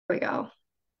We go.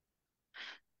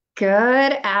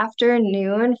 Good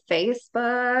afternoon,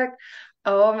 Facebook.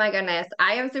 Oh my goodness.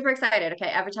 I am super excited. Okay,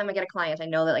 every time I get a client, I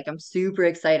know that I'm super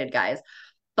excited, guys.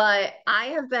 But I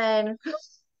have been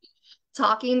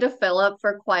talking to Philip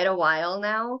for quite a while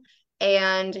now.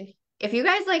 And if you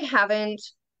guys haven't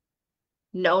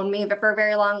known me for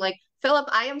very long, Philip,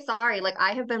 I am sorry.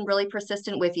 I have been really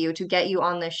persistent with you to get you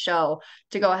on this show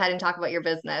to go ahead and talk about your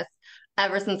business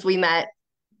ever since we met.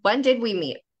 When did we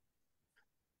meet?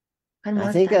 When I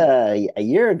was think that? a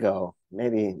year ago,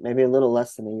 maybe a little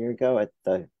less than a year ago at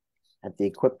the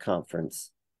Equip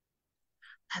conference.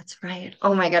 That's right.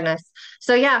 Oh my goodness.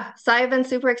 So yeah, so I've been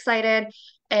super excited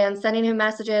and sending him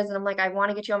messages and I'm like, I want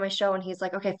to get you on my show. And he's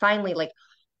like, okay, finally,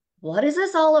 what is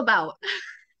this all about?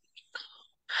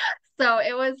 So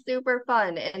it was super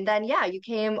fun. And then yeah, you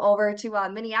came over to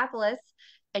Minneapolis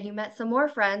and you met some more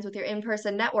friends with your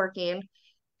in-person networking.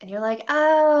 And you're like,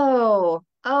 oh,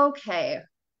 okay,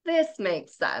 this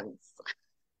makes sense.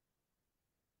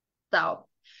 So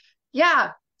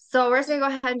yeah. So we're just gonna go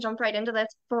ahead and jump right into this.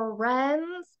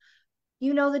 Friends.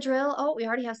 You know the drill. Oh, we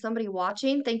already have somebody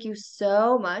watching. Thank you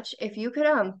so much. If you could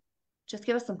just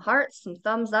give us some hearts, some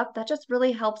thumbs up, that just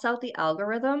really helps out the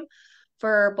algorithm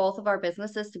for both of our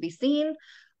businesses to be seen.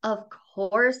 Of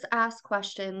course, ask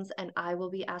questions and I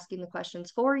will be asking the questions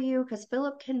for you because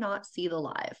Philip cannot see the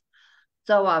live.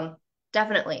 So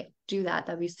definitely do that.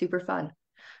 That'd be super fun.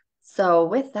 So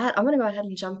with that, I'm gonna go ahead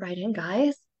and jump right in,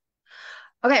 guys.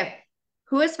 Okay,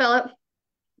 who is Philip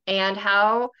and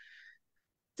how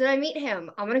did I meet him?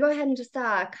 I'm gonna go ahead and just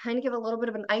kind of give a little bit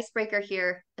of an icebreaker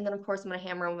here, and then of course I'm gonna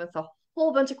hammer him with a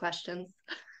whole bunch of questions.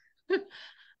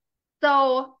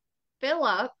 So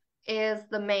Philip is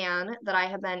the man that I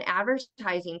have been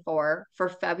advertising for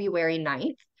February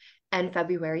 9th and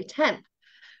February 10th.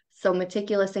 So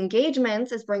Meticulous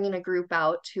Engagements is bringing a group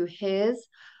out to his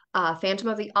Phantom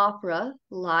of the Opera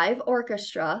live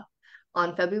orchestra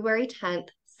on February 10th,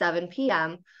 7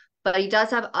 p.m. But he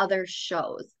does have other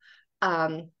shows.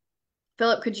 Um,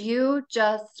 Philip, could you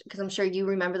just, because I'm sure you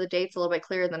remember the dates a little bit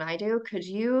clearer than I do, could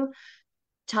you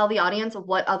tell the audience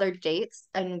what other dates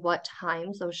and what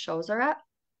times those shows are at?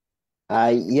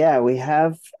 Yeah, we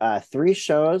have three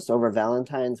shows over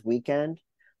Valentine's weekend,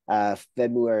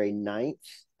 February 9th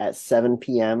at 7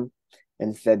 p.m.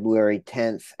 and February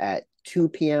 10th at 2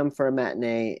 p.m. for a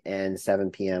matinee and 7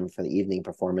 p.m. for the evening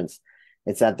performance.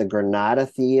 It's at the Granada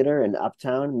Theater in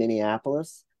Uptown,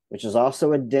 Minneapolis, which is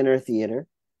also a dinner theater.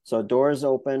 So doors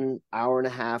open hour and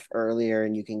a half earlier,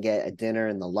 and you can get a dinner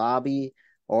in the lobby.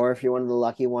 Or if you're one of the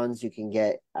lucky ones, you can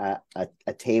get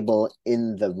a table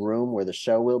in the room where the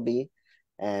show will be,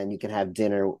 and you can have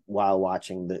dinner while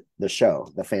watching the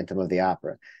show, The Phantom of the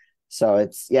Opera. So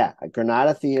it's, yeah,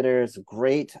 Granada Theater is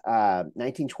great.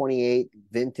 1928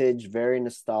 vintage, very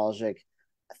nostalgic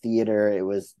theater. It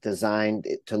was designed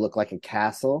to look like a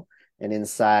castle, and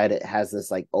inside it has this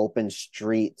open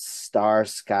street, star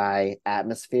sky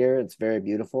atmosphere. It's very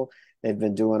beautiful. They've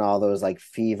been doing all those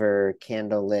fever,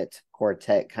 candlelit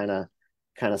quartet kind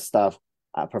of stuff,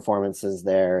 performances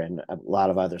there, and a lot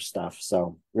of other stuff.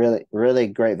 So really, really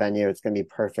great venue. It's going to be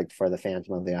perfect for the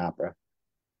Phantom of the Opera.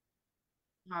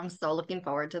 I'm so looking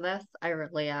forward to this. I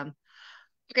really am.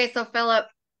 Okay, so Philip,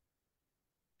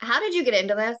 how did you get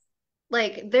into this?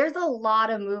 There's a lot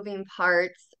of moving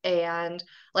parts, and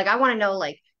I want to know,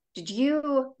 did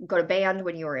you go to band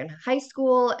when you were in high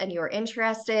school and you were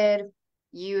interested?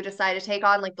 You decided to take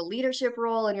on the leadership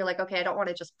role, and you're like, okay, I don't want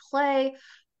to just play.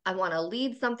 I want to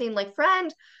lead something.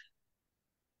 Friend,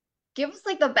 give us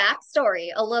the backstory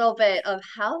a little bit of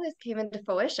how this came into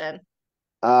fruition.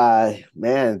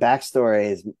 Man,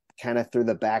 backstory is kind of through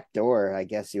the back door, I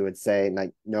guess you would say.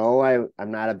 No,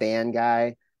 I'm not a band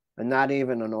guy. I'm not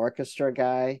even an orchestra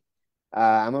guy.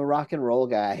 I'm a rock and roll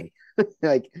guy.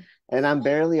 like, and I'm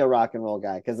barely a rock and roll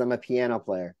guy because I'm a piano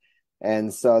player.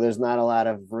 And so there's not a lot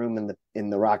of room in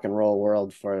the rock and roll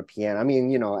world for a piano. I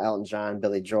mean, Elton John,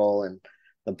 Billy Joel, and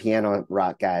the piano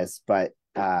rock guys, but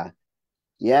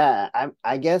yeah,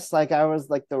 I guess I was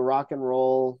the rock and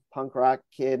roll punk rock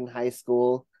kid in high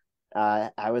school.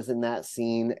 I was in that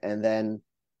scene, and then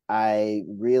I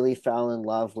really fell in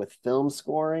love with film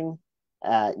scoring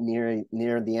near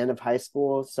the end of high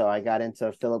school. So I got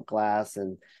into Philip Glass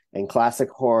and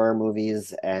classic horror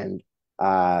movies, and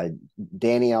uh,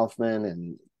 Danny Elfman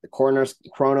and the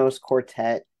Kronos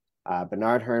Quartet,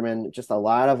 Bernard Herrmann, just a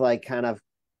lot of kind of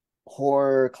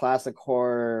classic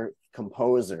horror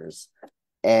composers,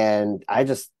 and I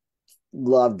just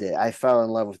loved it. I fell in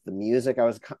love with the music.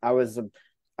 I was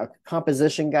a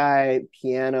composition guy,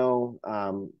 piano,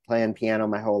 playing piano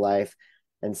my whole life.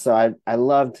 And so I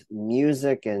loved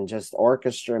music and just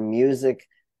orchestra music.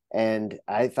 And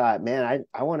I thought, man,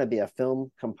 I want to be a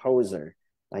film composer.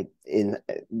 Like in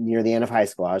near the end of high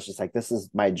school, I was just like, this is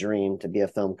my dream to be a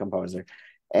film composer.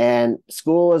 And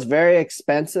school was very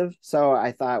expensive. So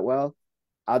I thought, well,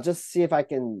 I'll just see if I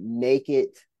can make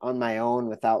it on my own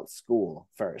without school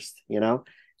first, you know?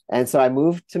 And so I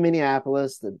moved to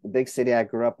Minneapolis, the big city. I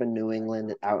grew up in New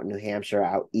England, out in New Hampshire,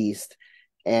 out east.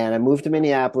 And I moved to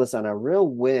Minneapolis on a real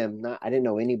whim. I didn't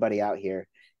know anybody out here.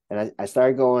 And I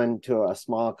started going to a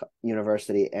small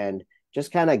university and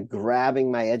just kind of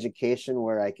grabbing my education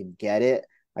where I could get it.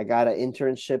 I got an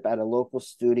internship at a local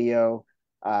studio.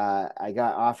 I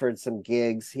got offered some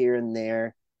gigs here and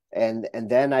there, and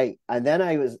then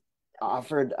I was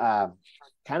offered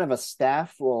kind of a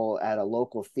staff role at a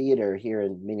local theater here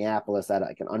in Minneapolis at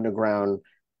like an underground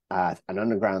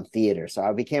theater. So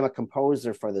I became a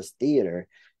composer for this theater,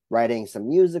 writing some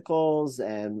musicals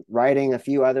and writing a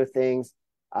few other things,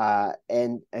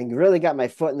 and really got my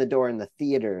foot in the door in the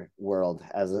theater world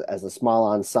as a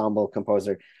small ensemble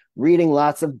composer, reading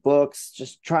lots of books,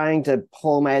 just trying to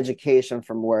pull my education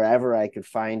from wherever I could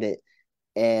find it.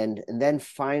 And then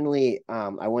finally,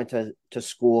 I went to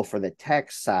school for the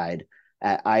tech side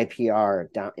at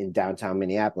IPR down in downtown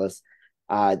Minneapolis.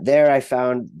 There, I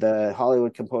found the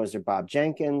Hollywood composer Bob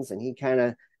Jenkins, and he kind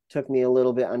of took me a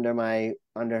little bit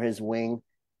under his wing,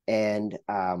 and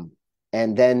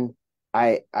then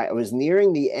I was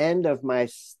nearing the end of my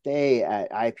stay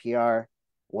at IPR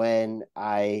when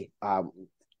I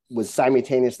was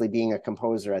simultaneously being a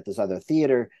composer at this other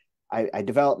theater. I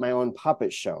developed my own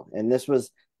puppet show, and this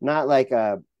was not like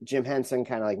a Jim Henson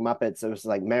kind of like Muppets. It was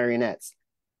like marionettes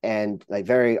and like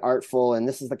very artful. And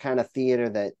this is the kind of theater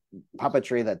that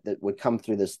puppetry that would come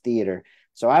through this theater.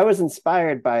 So I was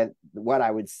inspired by what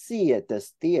I would see at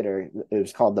this theater. It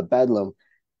was called the Bedlam,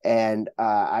 and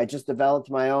I just developed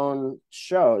my own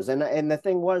shows. And the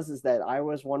thing was is that I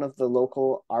was one of the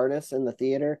local artists in the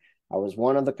theater. I was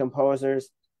one of the composers,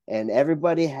 and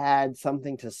everybody had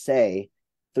something to say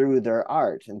through their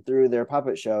art and through their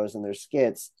puppet shows and their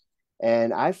skits.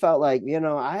 And I felt like,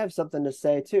 I have something to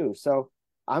say too. So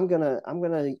I'm gonna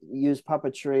use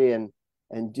puppetry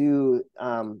and do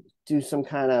some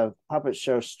kind of puppet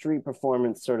show street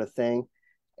performance sort of thing.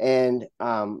 And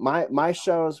my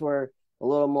shows were a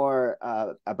little more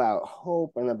about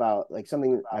hope and about like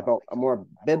something about more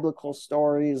biblical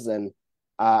stories. And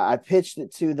I pitched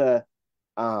it to the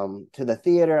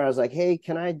theater. I was like, hey,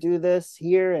 can I do this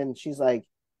here? And she's like,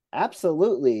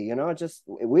 absolutely. Just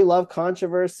we love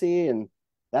controversy, and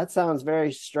that sounds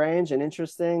very strange and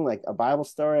interesting, like a Bible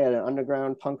story at an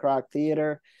underground punk rock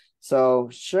theater. So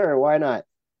sure, why not?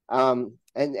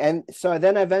 And so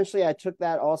then eventually I took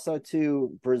that also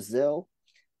to Brazil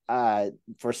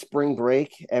for spring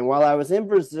break. And while I was in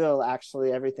Brazil,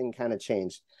 actually everything kind of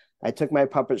changed. I took my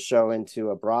puppet show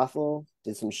into a brothel,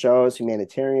 did some shows,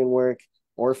 humanitarian work,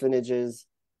 orphanages,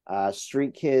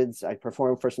 street kids. I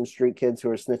performed for some street kids who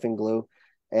were sniffing glue.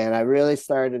 And I really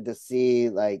started to see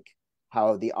like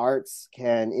how the arts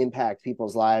can impact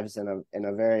people's lives in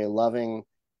a very loving,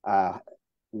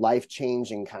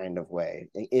 life-changing kind of way,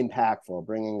 impactful,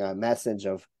 bringing a message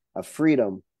of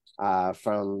freedom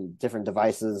from different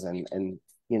devices and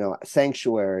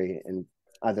sanctuary and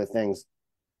other things.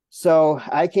 So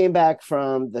I came back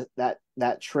from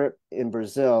that trip in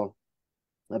Brazil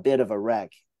a bit of a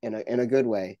wreck in a good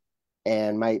way,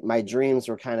 and my dreams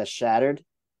were kind of shattered.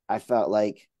 I felt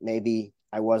like maybe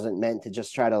I wasn't meant to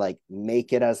just try to like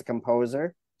make it as a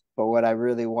composer, but what I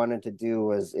really wanted to do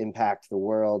was impact the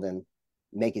world and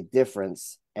make a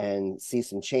difference and see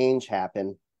some change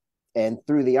happen and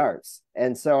through the arts.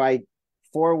 And so I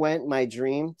forewent my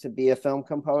dream to be a film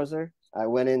composer. I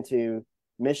went into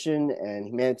mission and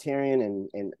humanitarian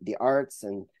and the arts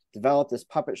and developed this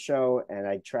puppet show, and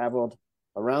I traveled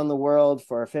around the world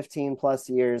for 15 plus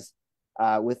years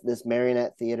with this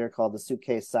marionette theater called the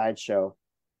Suitcase Sideshow.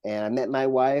 And I met my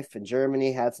wife in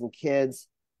Germany, had some kids.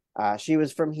 She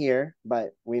was from here,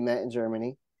 but we met in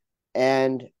Germany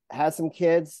and had some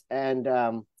kids,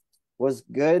 and was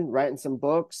good writing some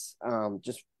books.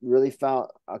 Just really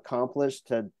felt accomplished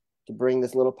to bring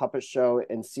this little puppet show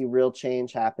and see real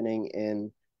change happening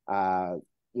in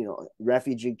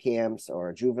refugee camps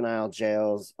or juvenile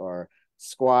jails or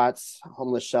squats,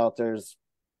 homeless shelters,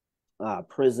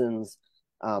 prisons,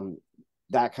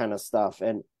 that kind of stuff.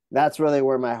 And that's really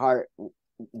where my heart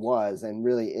was and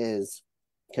really is,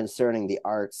 concerning the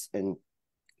arts and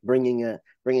bringing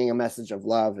a message of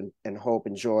love and hope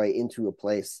and joy into a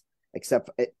place. Except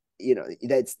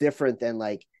that's different than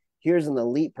like, here's an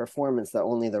elite performance that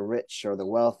only the rich or the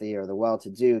wealthy or the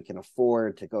well-to-do can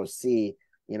afford to go see.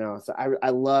 you know. So I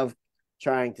love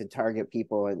trying to target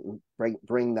people and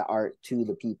bring the art to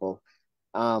the people.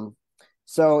 Um,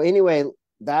 so anyway,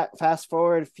 that fast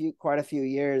forward quite a few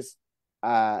years,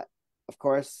 uh, of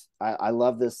course, I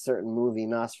love this certain movie,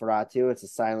 Nosferatu. It's a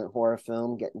silent horror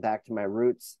film, getting back to my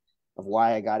roots of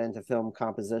why I got into film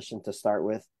composition to start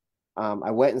with.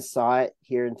 I went and saw it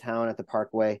here in town at the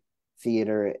Parkway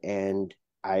Theater, and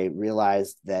I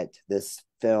realized that this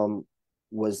film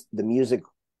was the music.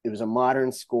 It was a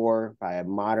modern score by a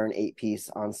modern 8-piece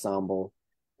ensemble,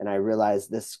 and I realized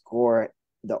this score,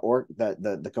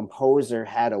 the composer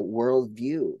had a world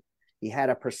view. He had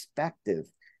a perspective,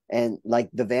 and like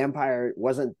the vampire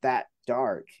wasn't that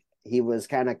dark. He was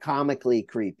kind of comically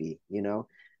creepy, you know,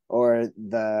 or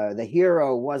the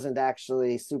hero wasn't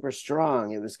actually super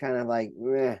strong. It was kind of like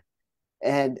meh.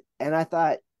 And I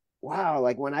thought, wow,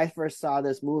 like when I first saw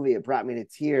this movie, it brought me to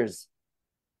tears,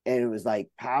 and it was like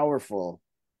powerful,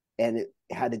 and it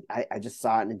had I just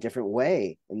saw it in a different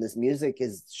way, and this music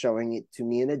is showing it to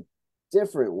me in a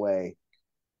different way.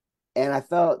 And I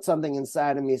felt something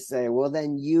inside of me say, well,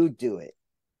 then you do it.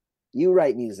 You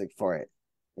write music for it.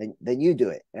 Then you do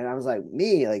it. And I was like,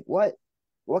 me, like what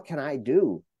can I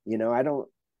do? You know, I don't,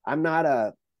 I'm not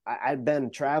a, I'd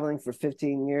been traveling for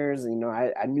 15 years. You know,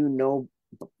 I knew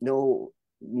no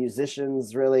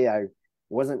musicians really. I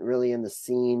wasn't really in the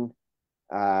scene.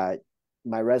 Uh,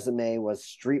 my resume was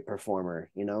street performer,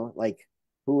 you know, like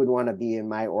who would want to be in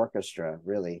my orchestra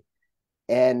really?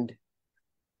 And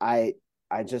I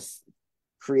I just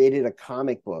created a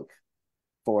comic book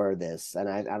for this. And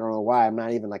I don't know why. I'm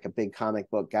not even like a big comic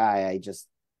book guy. I just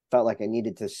felt like I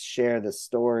needed to share the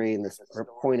story and this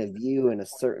point of view in a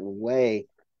certain way.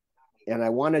 And I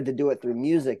wanted to do it through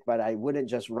music, but I wouldn't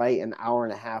just write an hour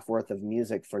and a half worth of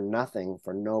music for nothing,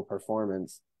 for no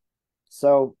performance.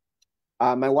 So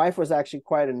my wife was actually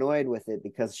quite annoyed with it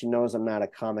because she knows I'm not a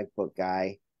comic book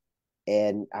guy.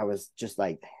 And I was just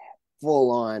like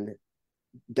full on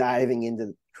diving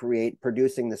into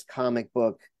producing this comic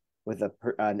book with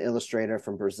an illustrator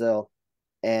from Brazil,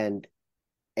 and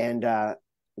and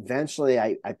eventually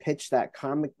I pitched that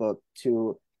comic book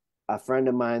to a friend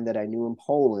of mine that I knew in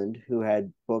Poland who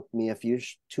had booked me a few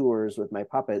tours with my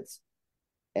puppets,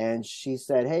 and she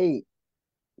said, "Hey,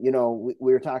 you know,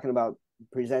 we were talking about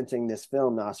presenting this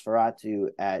film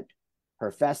Nosferatu at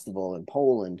her festival in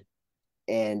Poland,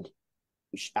 and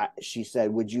she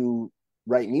said, would you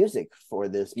write music for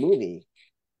this movie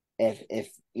if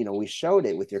you know we showed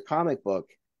it with your comic book?"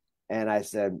 And I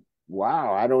said,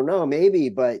 wow, I don't know, maybe,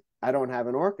 but I don't have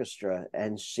an orchestra.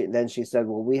 And she said,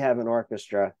 well, we have an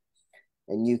orchestra,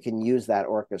 and you can use that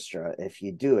orchestra if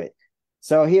you do it.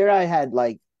 So here I had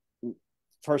like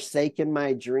forsaken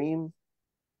my dream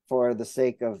for the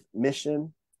sake of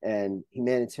mission and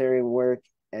humanitarian work,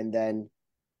 and then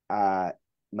uh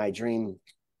my dream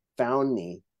found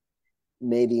me,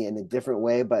 maybe in a different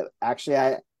way, but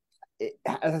actually it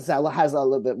has a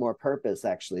little bit more purpose.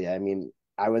 Actually, I mean,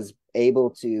 I was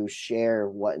able to share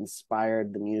what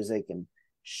inspired the music and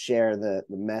share the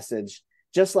message,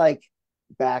 just like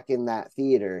back in that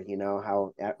theater, you know,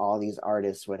 how all these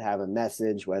artists would have a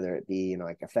message, whether it be, you know,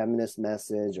 like a feminist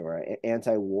message or an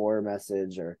anti-war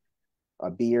message or a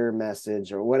beer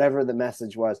message or whatever the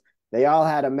message was. They all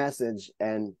had a message.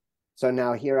 And so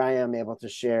now here I am able to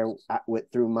share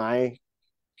with through my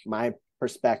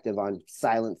perspective on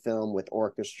silent film with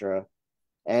orchestra.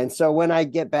 And so when I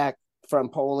get back from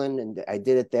Poland and I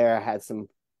did it there, I had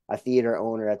a theater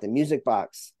owner at the Music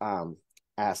Box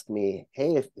ask me,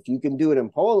 hey, if you can do it in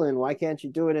Poland, why can't you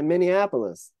do it in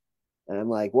Minneapolis? And I'm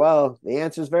like, well, the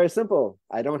answer is very simple.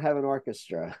 I don't have an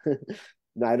orchestra.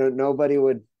 I don't, nobody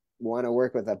would want to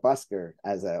work with a busker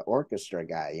as an orchestra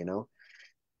guy, you know?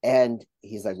 And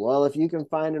he's like, well, if you can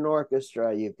find an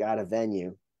orchestra, you've got a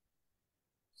venue.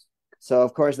 So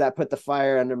of course that put the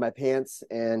fire under my pants,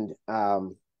 and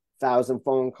 1,000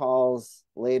 phone calls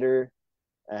later,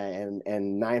 and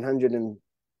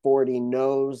 940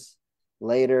 no's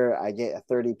later, I get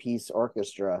a 30-piece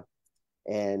orchestra,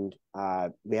 and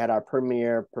we had our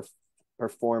premiere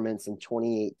performance in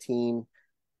 2018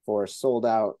 for a sold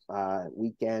out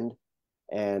weekend,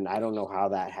 and I don't know how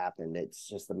that happened. It's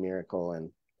just a miracle,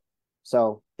 and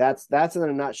so that's in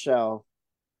a nutshell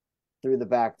through the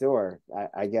back door.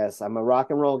 I guess I'm a rock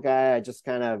and roll guy. I just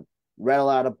kind of read a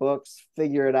lot of books,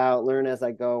 figure it out, learn as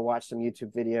I go, watch some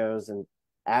YouTube videos, and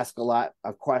ask a lot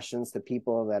of questions to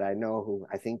people that I know who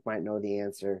I think might know the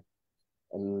answer,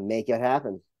 and make it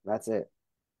happen. That's it.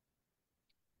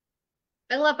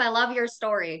 I love your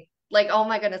story. Like, oh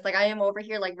my goodness, like I am over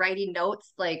here like writing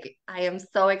notes. Like I am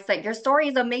so excited. Your story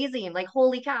is amazing. Like,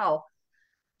 holy cow.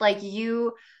 Like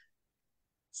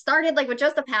started like with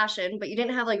just a passion, but you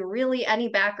didn't have like really any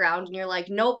background, and you're like,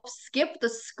 nope, skip the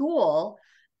school.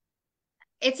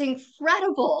 It's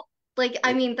incredible. Like,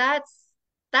 I mean, that's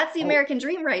the I, American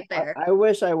dream right there. I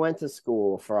wish I went to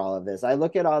school for all of this. I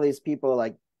look at all these people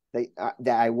like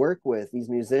that I work with, these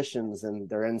musicians, and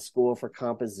they're in school for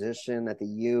composition at the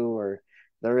U, or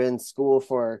they're in school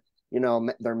for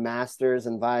their masters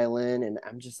in violin, and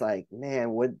I'm just like,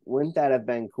 man, wouldn't that have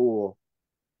been cool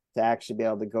to actually be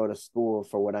able to go to school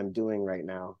for what I'm doing right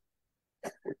now?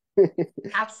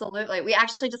 Absolutely. We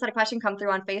actually just had a question come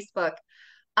through on Facebook.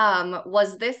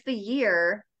 Was this the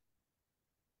year?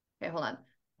 Okay, hold on.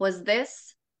 Was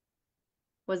this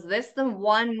was this the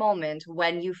one moment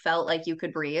when you felt like you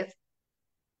could breathe?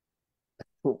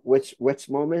 Which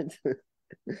moment?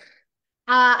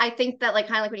 I think that like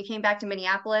kind of like when you came back to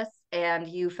Minneapolis and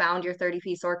you found your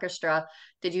 30-piece orchestra,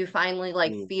 did you finally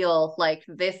like Hmm. feel like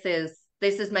this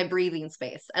is my breathing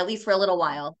space, at least for a little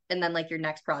while, and then like your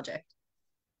next project?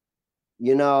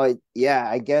 Yeah,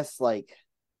 I guess like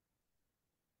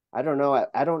I don't know.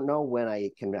 I don't know when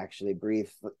I can actually breathe.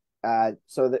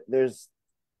 There's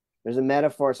a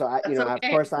metaphor. So That's of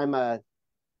okay. course, I'm a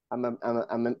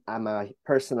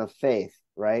person of faith,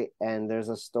 right? And there's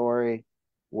a story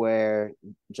where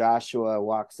Joshua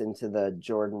walks into the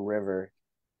Jordan River,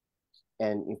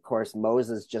 and of course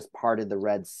Moses just parted the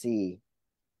Red Sea,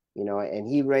 and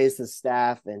he raised his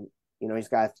staff, and he's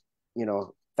got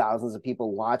thousands of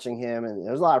people watching him, and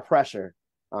there's a lot of pressure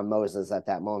on Moses at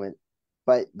that moment.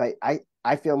 But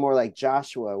I feel more like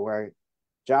Joshua, where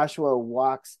Joshua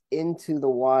walks into the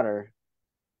water,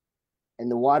 and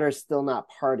the water is still not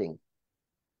parting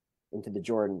into the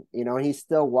Jordan, and he's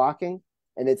still walking,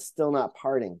 and it's still not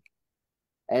parting.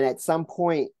 And at some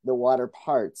point, the water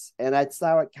parts, and that's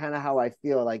how I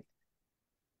feel like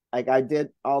I did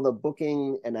all the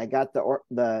booking, and I got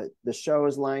the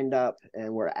shows lined up,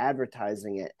 and we're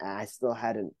advertising it, and I still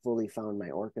hadn't fully found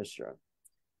my orchestra.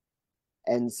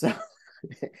 And so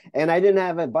and I didn't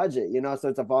have a budget, so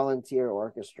it's a volunteer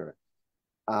orchestra.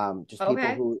 Just people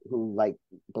Okay. who like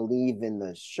believe in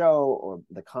the show or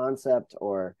the concept,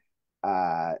 or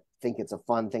think it's a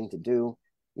fun thing to do.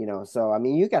 So I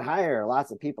mean, you can hire lots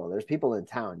of people. There's people in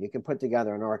town. You can put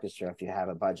together an orchestra if you have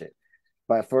a budget.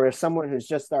 But for someone who's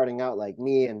just starting out like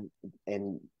me,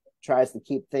 and tries to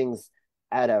keep things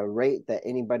at a rate that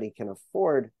anybody can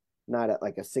afford, not at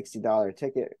like a $60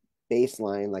 ticket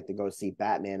baseline, like to go see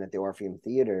Batman at the Orpheum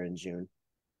Theater in June.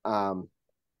 Um,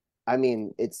 I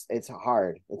mean, it's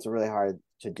hard. It's really hard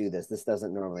to do this. This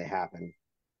doesn't normally happen.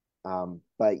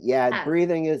 But yeah, Yes.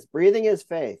 breathing is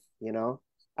faith.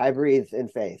 I breathe in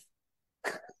faith.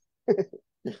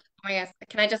 Oh my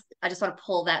gosh. I just want to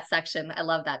pull that section. I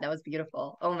love that. That was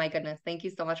beautiful. Oh my goodness. Thank you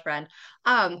so much, friend.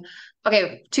 Um,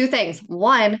 okay, two things.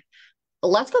 One,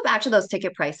 let's go back to those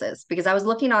ticket prices because I was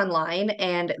looking online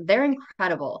and they're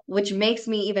incredible, which makes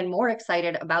me even more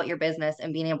excited about your business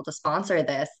and being able to sponsor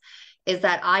this. Is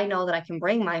that I know that I can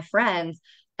bring my friends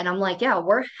and I'm like, yeah,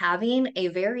 we're having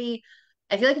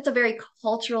I feel like it's a very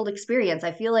cultural experience.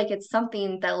 I feel like it's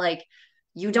something that like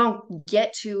you don't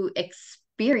get to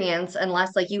experience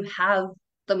unless like you have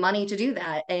the money to do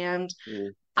that. And Mm.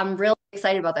 I'm really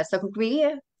excited about this. So could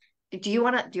we do you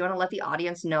want to let the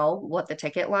audience know what the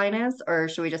ticket line is, or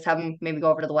should we just have them maybe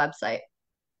go over to the website?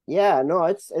 Yeah, no,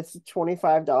 it's a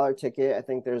 $25 ticket. I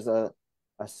think there's a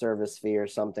service fee or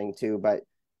something too, but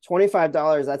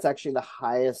 $25, that's actually the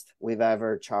highest we've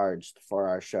ever charged for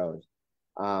our shows.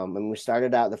 When we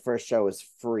started out, the first show was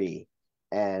free,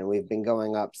 and we've been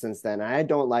going up since then. I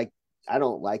don't like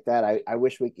that. I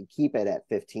wish we could keep it at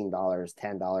 $15,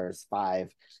 $10, 5,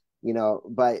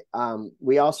 but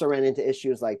we also ran into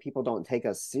issues like people don't take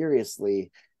us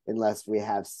seriously unless we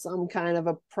have some kind of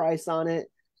a price on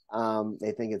it.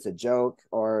 They think it's a joke,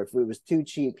 or if it was too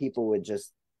cheap, people would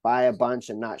just buy a bunch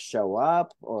and not show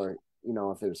up, or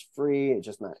if it was free, it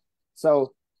just not.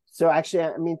 So, so actually,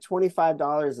 I mean,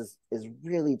 $25 is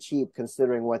really cheap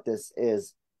considering what this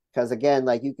is. Because again,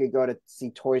 like you could go to see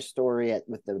Toy Story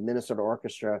with the Minnesota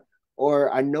Orchestra, or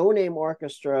a no-name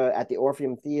orchestra at the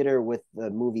Orpheum Theater with the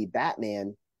movie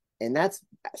Batman, and that's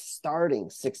starting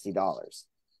 $60.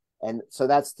 And so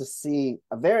that's to see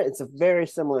it's a very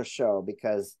similar show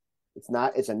because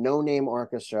it's a no-name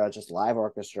orchestra, just live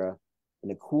orchestra in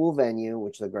a cool venue,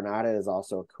 which the Granada is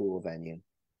also a cool venue,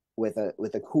 with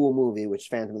a cool movie, which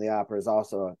Phantom of the Opera is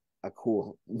also a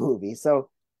cool movie. So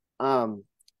um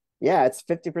yeah, it's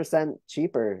 50%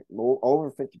 cheaper, over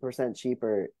 50%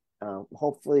 cheaper,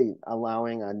 hopefully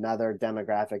allowing another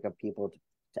demographic of people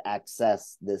to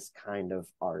access this kind of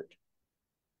art.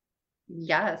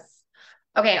 Yes.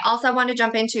 Okay, also I want to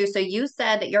jump into, so you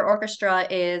said that your orchestra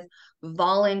is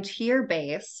volunteer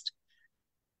based.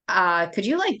 Could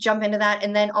you like jump into that?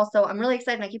 And then also, I'm really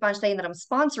excited. And I keep on saying that I'm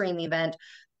sponsoring the event.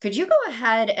 Could you go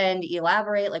ahead and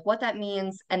elaborate like what that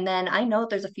means? And then I know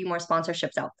there's a few more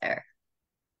sponsorships out there.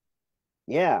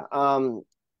 Yeah.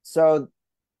 So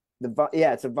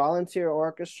yeah, it's a volunteer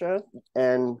orchestra,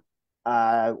 and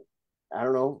uh, I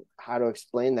don't know how to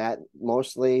explain that.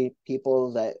 Mostly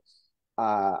people that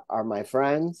are my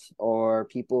friends or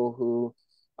people who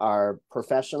are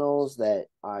professionals that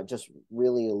just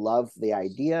really love the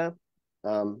idea.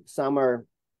 Some are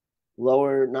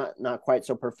lower, not quite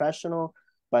so professional,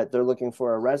 but they're looking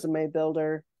for a resume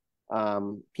builder.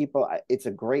 People, it's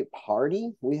a great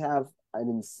party. We have an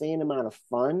insane amount of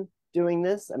fun doing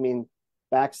this. I mean,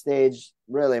 backstage,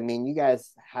 really, I mean, you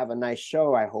guys have a nice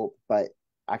show, I hope, but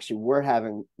actually, we're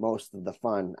having most of the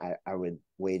fun. I would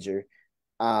wager.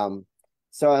 Um,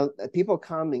 so people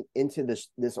coming into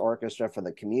this orchestra for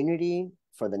the community,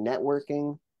 for the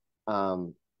networking. The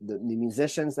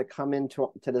musicians that come into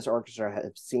this orchestra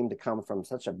have seemed to come from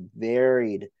such a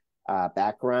varied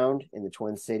background in the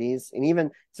Twin Cities, and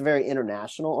even it's a very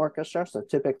international orchestra. So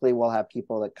typically, we'll have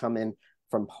people that come in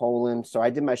from Poland. So I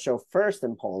did my show first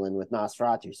in Poland with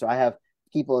Nosferatu. So I have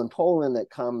people in Poland that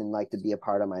come and like to be a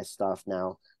part of my stuff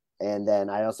now. And then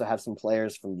I also have some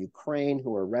players from Ukraine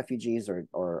who are refugees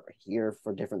or here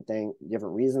for different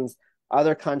reasons.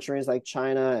 Other countries like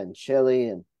China and Chile.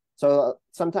 And so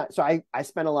sometimes, so I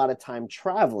spent a lot of time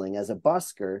traveling as a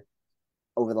busker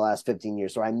over the last 15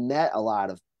 years. So I met a lot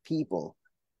of people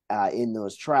in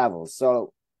those travels.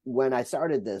 So when I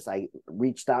started this, I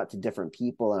reached out to different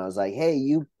people and I was like, hey,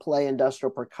 you play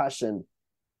industrial percussion.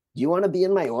 Do you want to be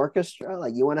in my orchestra?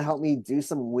 Like, you want to help me do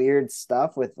some weird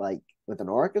stuff with an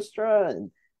orchestra? And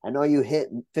I know you hit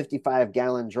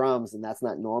 55-gallon drums, and that's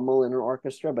not normal in an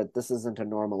orchestra, but this isn't a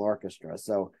normal orchestra.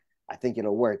 So I think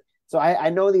it'll work. So I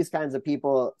know these kinds of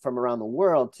people from around the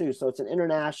world too. So it's an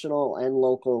international and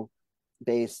local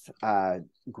based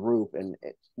group, and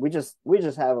we just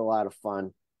have a lot of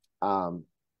fun.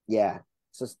 Yeah,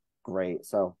 it's just great.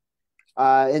 So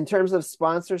in terms of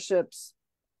sponsorships,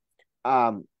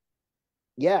 um,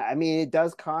 yeah, I mean, it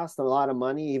does cost a lot of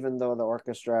money, even though the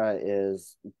orchestra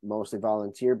is mostly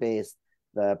volunteer based.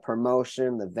 The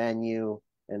promotion, the venue,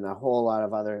 and a whole lot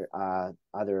of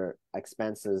other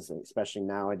expenses, especially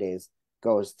nowadays,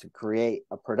 goes to create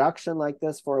a production like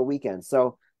this for a weekend.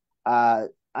 So,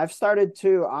 I've started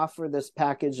to offer this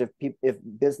package if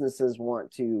businesses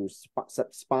want to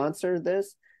sponsor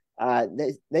this.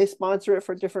 They sponsor it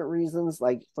for different reasons,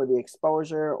 like for the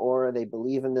exposure, or they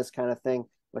believe in this kind of thing,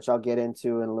 which I'll get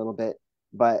into in a little bit.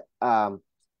 But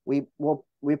we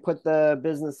put the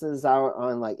businesses out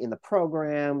on like in the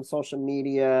program, social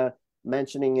media,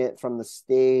 mentioning it from the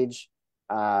stage,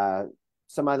 uh,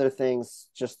 some other things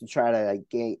just to try to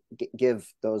like, give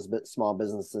those small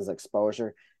businesses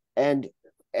exposure, and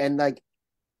like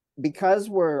because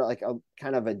we're like a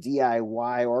kind of a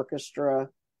DIY orchestra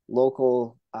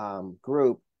local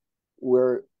group,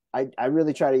 we're I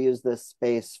really try to use this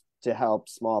space to help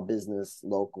small business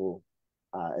local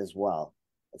as well.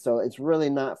 So it's really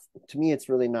not, to me, it's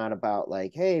really not about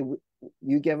like, hey,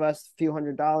 you give us a few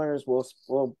 $100s,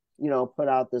 we'll put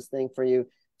out this thing for you.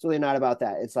 It's really not about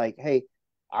that. It's like, hey,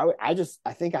 I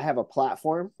think I have a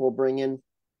platform. We'll bring in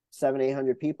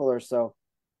 700-800 people or so.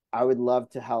 I would love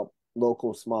to help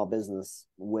local small business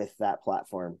with that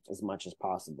platform as much as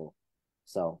possible.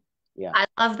 So yeah. I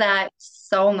love that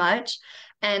so much.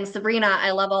 And Sabrina,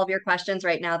 I love all of your questions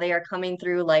right now. They are coming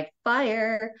through like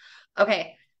fire.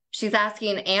 Okay. She's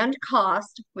asking, and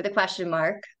cost with a question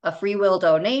mark, a free will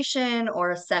donation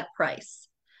or a set price.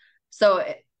 So,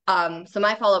 so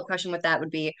my follow-up question with that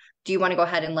would be, do you want to go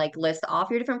ahead and like list off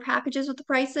your different packages with the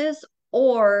prices,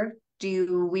 or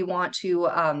do we want to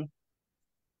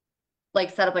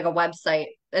like set up like a website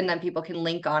and then people can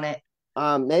link on it?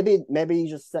 Maybe you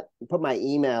just put my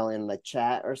email in the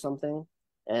chat or something,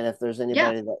 and if there's Yeah,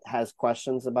 anybody that has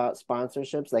questions about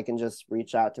sponsorships, they can just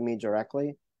reach out to me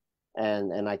directly,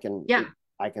 and yeah.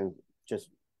 I can just,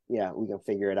 yeah, we can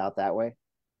figure it out that way.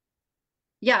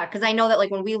 Yeah, because I know that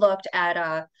like when we looked at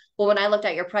well when I looked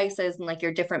at your prices and like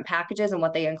your different packages and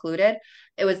what they included,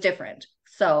 it was different.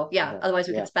 So yeah, Yeah, otherwise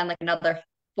we yeah, could spend like another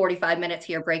 45 minutes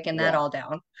here breaking that yeah, all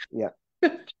down. yeah,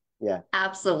 yeah.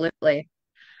 Absolutely.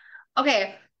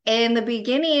 Okay, in the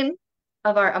beginning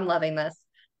of our I'm loving this.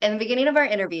 In the beginning of our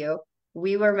interview,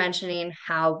 we were mentioning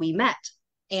how we met.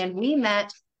 And we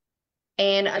met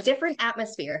in a different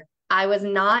atmosphere. I was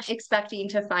not expecting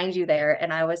to find you there,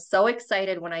 and I was so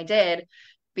excited when I did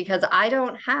because I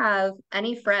don't have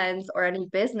any friends or any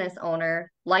business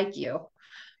owner like you.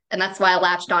 And that's why I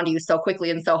latched onto you so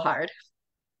quickly and so hard.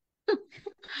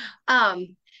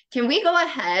 Um, can we go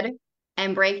ahead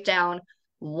and break down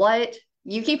what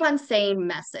you keep on saying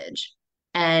message?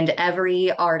 And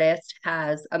every artist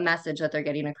has a message that they're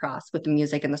getting across with the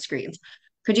music and the screens.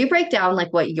 Could you break down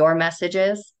like what your message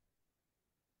is?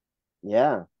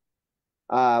 Yeah.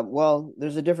 Well,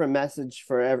 there's a different message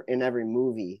for in every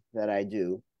movie that I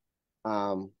do.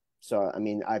 So I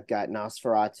mean, I've got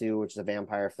Nosferatu, which is a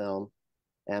vampire film,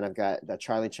 and I've got the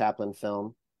Charlie Chaplin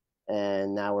film,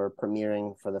 and now we're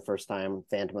premiering for the first time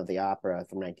Phantom of the Opera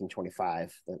from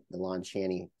 1925, the Lon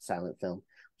Chaney silent film,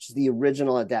 which is the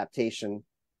original adaptation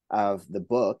of the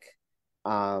book.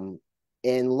 Um,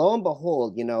 and lo and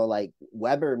behold, like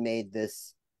Weber made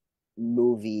this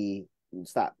movie,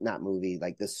 stop, not movie,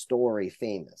 like this story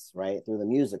famous, right, through the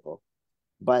musical.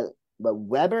 But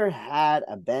Weber had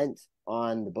a bent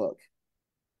on the book,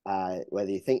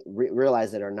 whether you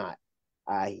realize it or not.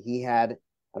 He had.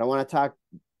 I don't want to talk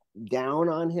down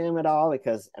on him at all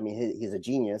because I mean he's a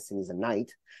genius and he's a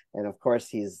knight, and of course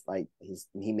he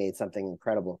made something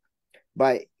incredible.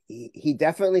 But he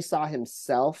definitely saw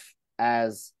himself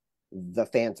as the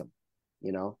Phantom,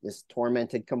 this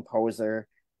tormented composer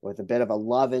with a bit of a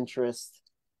love interest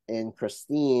in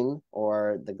Christine,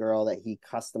 or the girl that he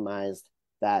customized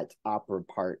that opera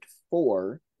part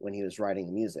for when he was writing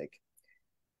the music.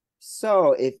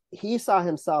 So if he saw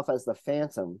himself as the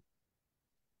Phantom,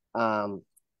 um,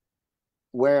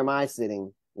 where am I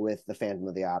sitting with the Phantom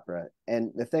of the Opera?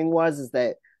 And the thing was is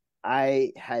that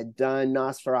I had done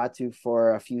Nosferatu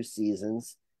for a few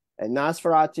seasons, and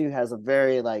Nosferatu has a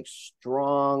very like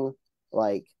strong,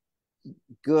 like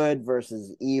good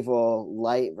versus evil,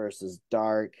 light versus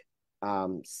dark,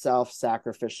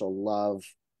 self-sacrificial love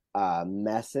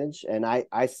message. And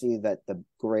I see that the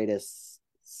greatest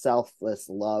selfless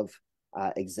love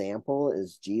example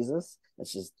is Jesus.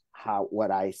 That's just how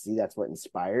what I see. That's what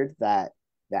inspired that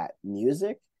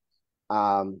music.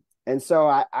 And so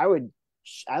I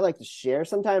like to share.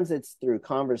 Sometimes it's through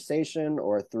conversation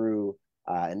or through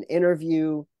an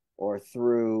interview or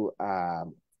through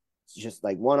just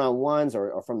like one-on-ones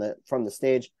or from the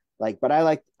stage. Like, but I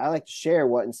like to share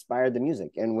what inspired the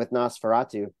music. And with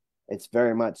Nosferatu, it's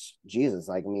very much Jesus.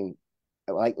 Like, I mean,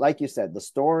 like you said, the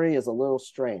story is a little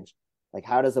strange. Like,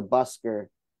 how does a busker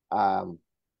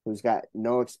who's got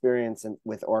no experience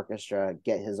with orchestra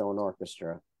get his own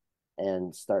orchestra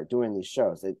and start doing these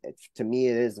shows? To me,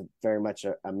 it is very much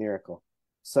a miracle.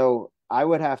 So I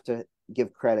would have to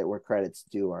give credit where credit's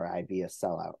due, or I'd be a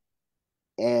sellout.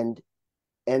 And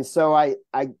so I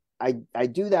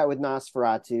do that with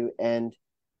Nosferatu, and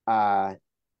uh,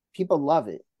 people love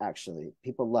it. Actually,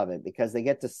 people love it because they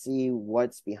get to see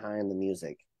what's behind the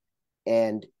music.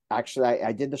 And actually,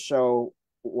 I did the show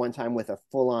one time with a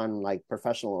full-on like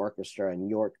professional orchestra in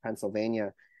York,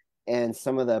 Pennsylvania, and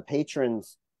some of the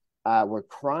patrons were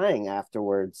crying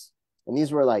afterwards. And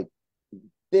these were like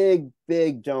big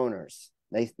donors.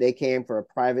 They came for a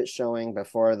private showing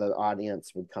before the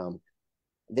audience would come.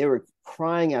 They were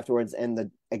crying afterwards, and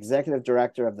the executive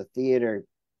director of the theater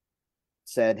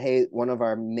said, "Hey, one of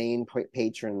our main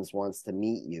patrons wants to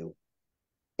meet you."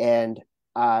 And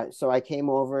so I came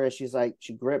over, and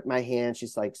she gripped my hand.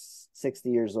 She's like 60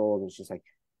 years old, and she's like,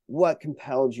 "What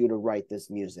compelled you to write this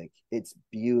music? It's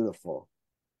beautiful."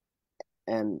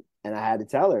 And I had to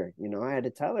tell her,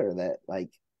 that,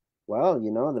 like, well,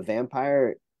 the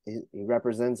vampire, he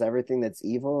represents everything that's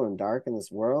evil and dark in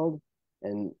this world,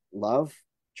 and love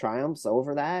triumphs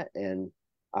over that. And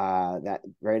that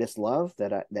greatest love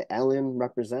that Ellen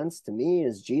represents to me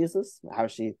is Jesus, how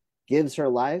she gives her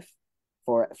life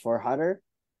for Hutter,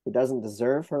 who doesn't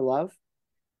deserve her love,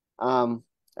 and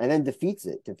then defeats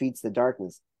the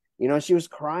darkness. She was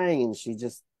crying, and she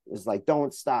just was like,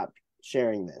 "Don't stop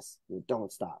sharing this.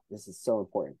 Don't stop. This is so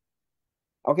important."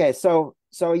 Okay, so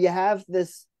you have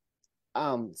this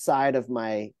side of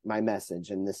my message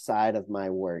and this side of my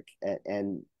work,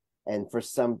 and for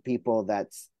some people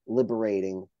that's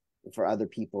liberating. For other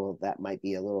people that might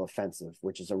be a little offensive,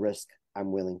 which is a risk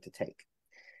I'm willing to take.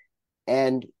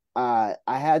 And I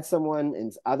had someone,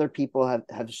 and other people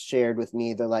have shared with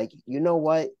me, they're like, "You know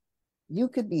what? You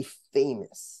could be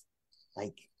famous.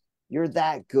 Like, you're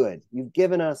that good. You've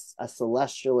given us a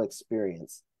celestial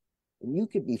experience, and you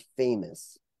could be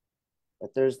famous.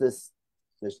 But there's this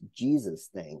Jesus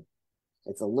thing.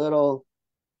 It's a little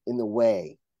in the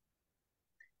way."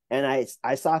 And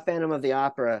I saw Phantom of the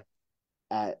Opera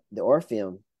at the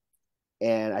Orpheum,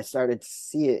 and I started to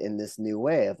see it in this new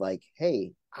way of like,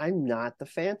 hey, I'm not the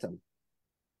Phantom.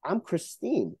 I'm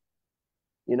Christine.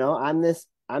 I'm this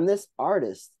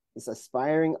artist, this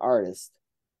aspiring artist,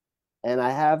 and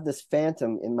I have this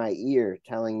Phantom in my ear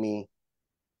telling me,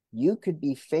 You could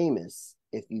be famous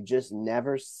if you just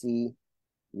never see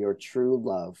your true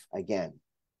love again.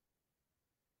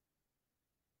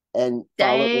 And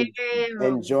follow and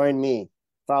Damn. join me.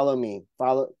 Follow me.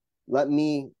 Let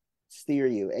me steer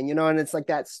you. And and it's like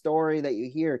that story that you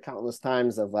hear countless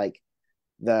times of like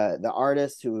the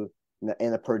artist who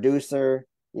and the producer,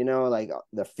 like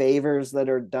the favors that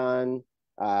are done,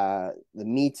 the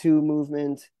Me Too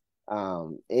movement,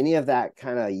 any of that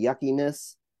kind of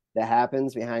yuckiness that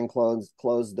happens behind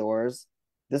closed doors.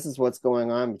 This is what's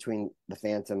going on between the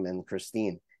Phantom and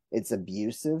Christine. It's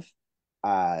abusive,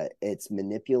 it's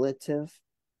manipulative,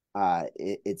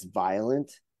 it's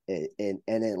violent, and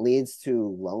it leads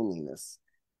to loneliness,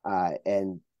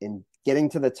 and in getting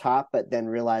to the top, but then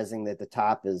realizing that the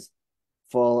top is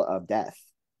full of death.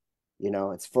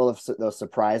 It's full of those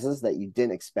surprises that you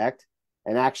didn't expect,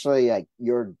 and actually, like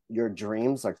your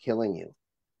dreams are killing you.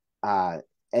 Uh,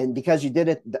 and because you did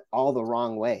it all the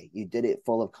wrong way, you did it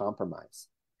full of compromise.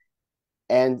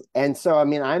 And so I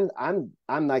mean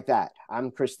I'm like that.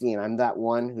 I'm Christine. I'm that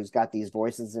one who's got these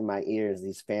voices in my ears,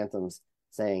 these phantoms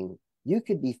saying, you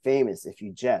could be famous if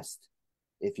you just.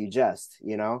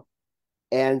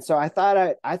 And so I thought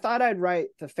I'd write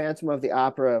the Phantom of the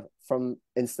Opera from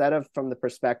instead of from the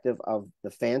perspective of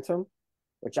the Phantom,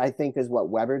 which I think is what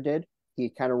Weber did. He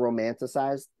kind of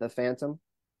romanticized the Phantom.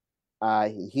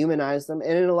 He humanized them,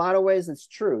 and in a lot of ways, it's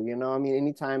true. I mean,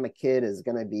 anytime a kid is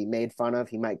going to be made fun of,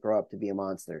 he might grow up to be a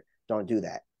monster. Don't do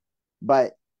that.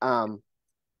 But um,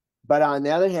 but on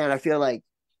the other hand, I feel like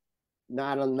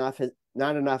not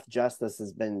enough justice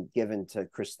has been given to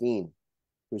Christine,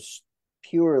 who's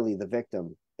purely the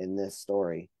victim in this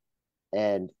story,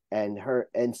 and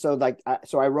so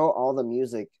I wrote all the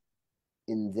music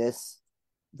in this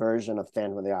version of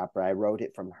Phantom of the Opera. I wrote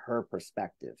it from her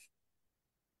perspective,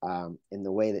 in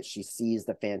the way that she sees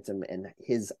the Phantom and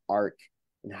his arc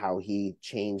and how he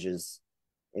changes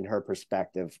in her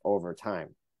perspective over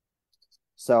time.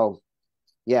 So,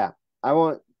 yeah, I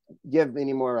won't give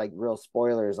any more like real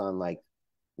spoilers on like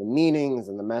the meanings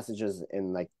and the messages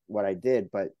and like what I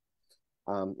did, but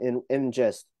in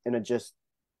a just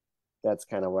that's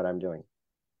kind of what I'm doing.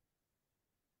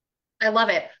 I love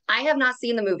it. I have not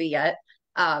seen the movie yet.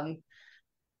 Um,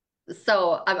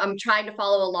 so I'm trying to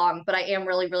follow along, but I am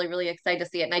really, really, really excited to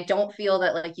see it. And I don't feel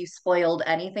that like you spoiled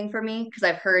anything for me because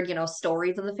I've heard,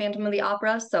 stories of the Phantom of the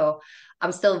Opera. So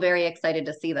I'm still very excited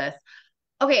to see this.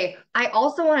 Okay, I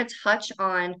also want to touch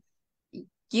on,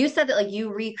 you said that like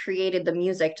you recreated the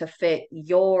music to fit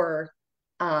your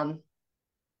um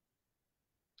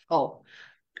oh,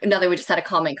 another we just had a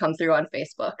comment come through on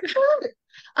Facebook.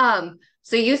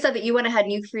 So you said that you went ahead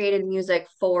and you created music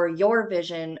for your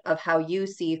vision of how you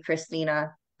see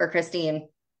Christina or Christine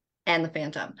and the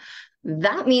Phantom.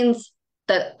 That means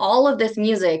that all of this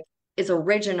music is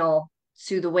original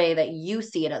to the way that you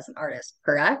see it as an artist,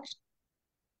 correct?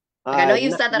 Like I know you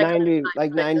said that a couple 90 times,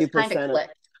 like but it just kind of 90% of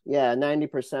clicked. yeah,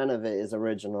 90% of it is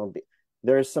original.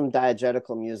 There's some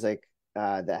diegetical music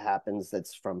that happens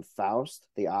that's from Faust,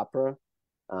 the opera.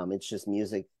 It's just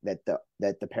music that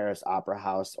the Paris Opera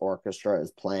House Orchestra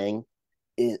is playing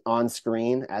on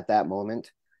screen at that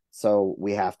moment. So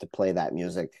we have to play that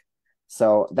music.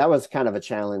 So that was kind of a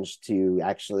challenge to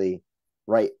actually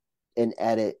write and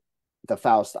edit the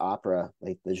Faust opera,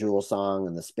 like the Jewel song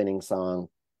and the spinning song,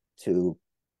 to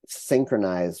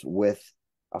synchronize with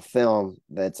a film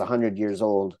that's 100 years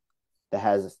old, that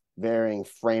has varying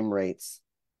frame rates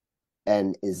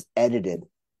and is edited,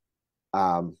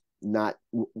 not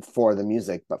for the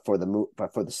music but for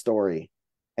the story,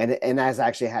 and has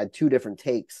actually had two different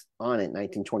takes on it: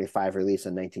 1925 release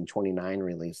and 1929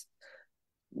 release.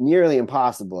 Nearly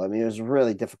impossible. I mean, it was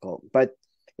really difficult. But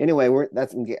anyway,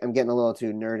 I'm getting a little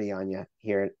too nerdy on you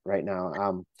here right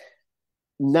now.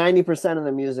 90% of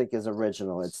the music is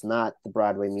original. It's not the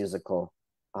Broadway musical,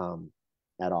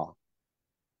 at all.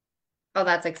 Oh,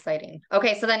 that's exciting.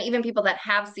 Okay, so then even people that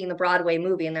have seen the Broadway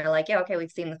movie and they're like, yeah, okay,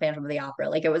 we've seen the Phantom of the Opera.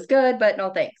 Like it was good, but no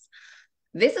thanks.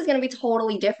 This is going to be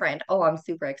totally different. Oh, I'm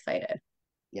super excited.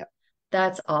 Yeah.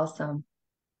 That's awesome.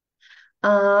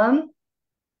 Um,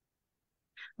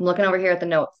 I'm looking over here at the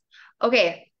notes.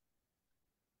 Okay,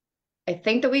 I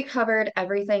think that we covered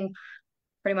everything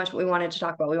pretty much what we wanted to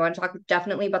talk about. We want to talk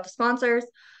definitely about the sponsors,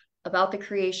 about the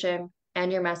creation,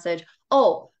 and your message.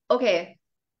 Oh, okay.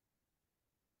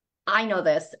 I know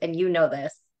this and you know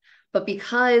this, but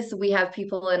because we have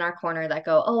people in our corner that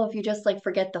go, oh, if you just like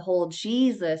forget the whole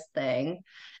Jesus thing,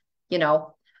 you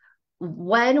know,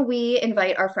 when we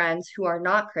invite our friends who are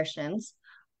not Christians,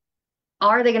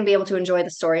 are they going to be able to enjoy the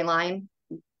storyline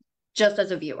just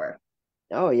as a viewer?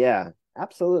 Oh yeah,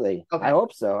 absolutely. I Okay.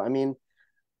 hope so. I mean,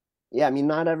 yeah, I mean,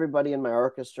 not everybody in my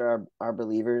orchestra are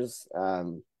believers.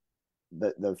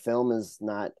 The film is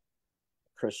not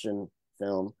Christian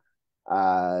film.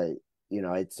 Uh,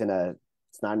 it's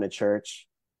not in a church.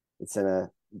 It's in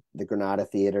the Granada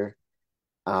Theater.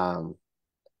 Um,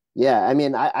 yeah, I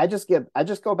mean, I just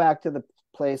go back to the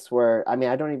place where, I mean,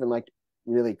 I don't even like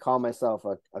really call myself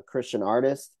a Christian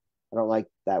artist. I don't like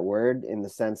that word in the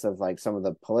sense of like some of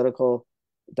the political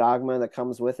dogma that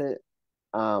comes with it.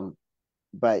 Um,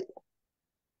 but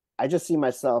I just see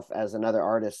myself as another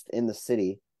artist in the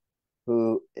city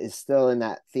who is still in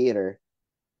that theater,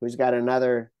 who's got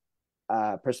another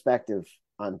perspective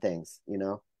on things, you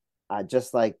know,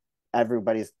 just like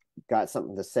everybody's got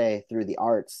something to say through the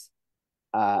arts.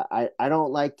 I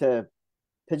don't like to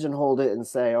pigeonhole it and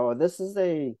say, oh, this is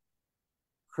a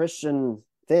Christian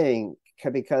thing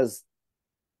because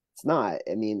it's not.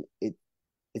 I mean,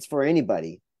 it's for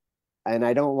anybody, and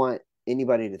I don't want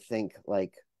anybody to think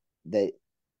like that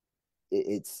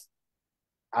it's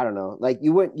I don't know. Like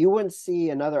you wouldn't see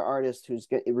another artist who's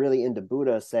really into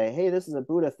Buddha say, "Hey, this is a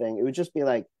Buddha thing." It would just be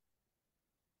like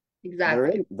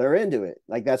Exactly. they're into it.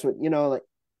 Like that's what, you know, like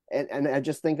and I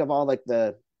just think of all like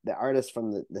the artists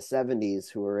from the 70s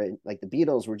who were in, like the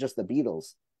Beatles were just the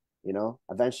Beatles, you know.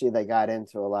 Eventually they got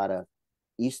into a lot of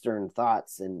Eastern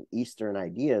thoughts and Eastern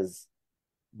ideas,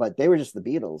 but they were just the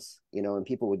Beatles, you know, and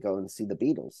people would go and see the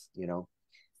Beatles, you know.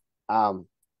 Um,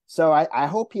 so I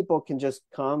hope people can just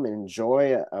come and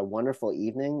enjoy a wonderful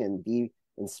evening and be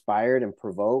inspired and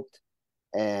provoked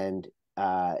and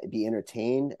be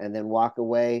entertained and then walk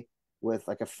away with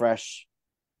like a fresh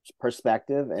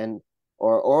perspective and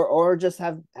or just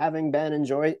having been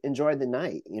enjoyed the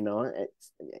night, you know,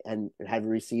 and have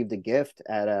received a gift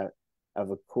at a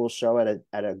of a cool show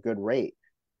at a good rate.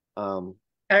 Um,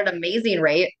 At an amazing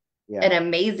rate. An yeah,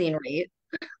 amazing rate.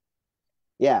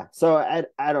 yeah. So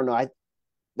I don't know. I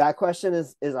that question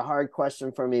is a hard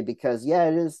question for me because yeah,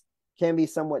 it is can be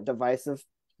somewhat divisive,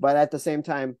 but at the same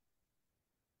time,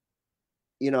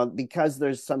 you know, because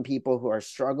there's some people who are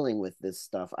struggling with this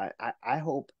stuff, I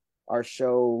hope our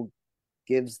show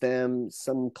gives them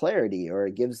some clarity or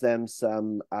it gives them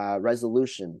some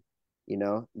resolution, you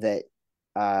know,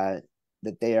 uh,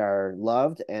 that they are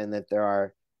loved and that there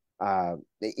are,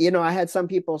 you know, I had some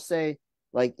people say,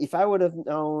 like, if I would have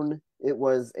known it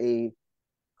was a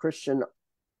Christian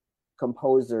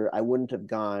composer, I wouldn't have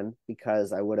gone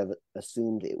because I would have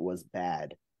assumed it was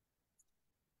bad.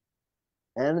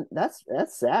 And that's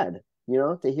sad, you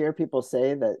know, to hear people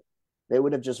say that they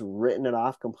would have just written it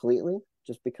off completely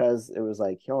just because it was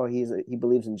like, oh, he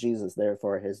believes in Jesus,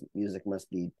 therefore his music must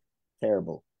be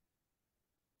terrible.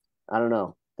 I don't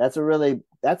know.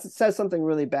 That says something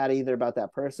really bad either about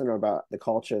that person or about the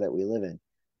culture that we live in.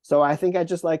 So I think I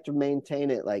just like to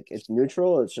maintain it like it's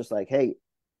neutral. It's just like, hey,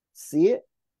 see it,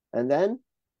 and then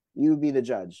you be the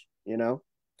judge, you know?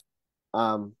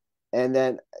 Um, and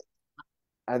then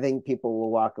I think people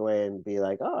will walk away and be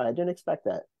like, "Oh, I didn't expect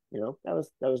that." You know, that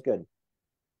was good.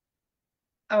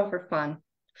 Oh, for fun.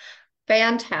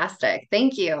 Fantastic.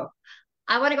 Thank you.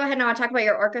 I want to go ahead now and talk about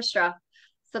your orchestra.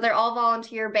 So they're all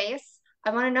volunteer based.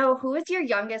 I want to know who is your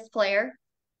youngest player?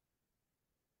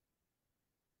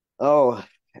 Oh,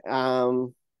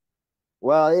 um,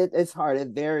 well, it's hard. It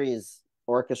varies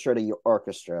orchestra to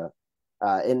orchestra.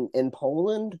 In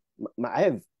Poland, I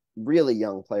have really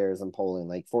young players in Poland,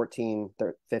 like 14,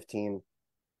 15.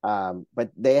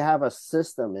 But they have a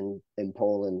system in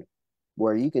Poland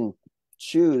where you can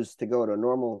choose to go to a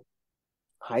normal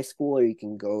high school or you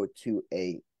can go to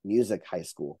a music high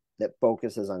school that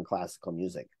focuses on classical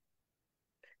music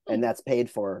and that's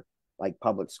paid for like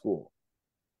public school.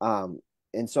 Um,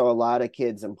 and so a lot of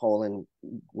kids in Poland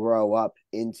grow up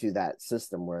into that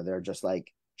system where they're just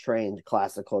like trained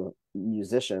classical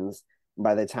musicians.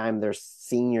 By the time they're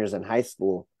seniors in high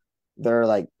school, they're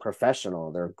like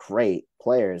professional, they're great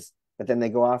players, but then they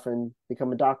go off and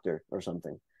become a doctor or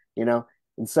something, you know?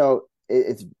 And so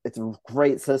it's a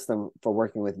great system for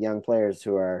working with young players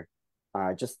who are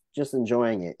just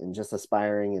enjoying it and just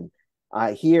aspiring.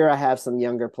 And here I have some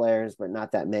younger players, but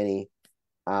not that many.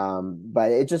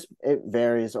 But it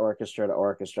varies orchestra to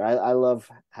orchestra. I love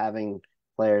having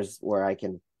players where I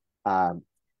can um,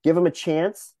 give them a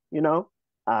chance, you know,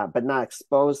 but not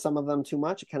expose some of them too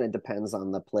much. It kind of depends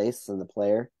on the place and the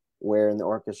player where in the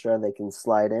orchestra they can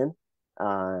slide in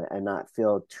and not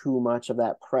feel too much of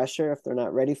that pressure if they're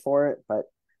not ready for it. But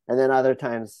and then other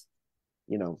times,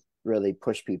 you know, really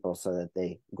push people so that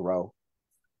they grow.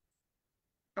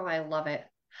 Oh, I love it.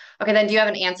 Okay, then do you have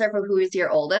an answer for who is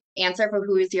your oldest? Answer for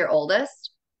who is your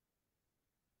oldest?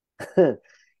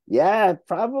 Yeah,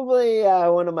 probably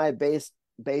one of my bass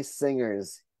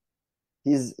singers.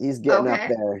 He's getting up Okay.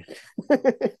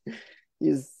 there.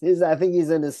 He's I think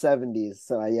he's in his 70s.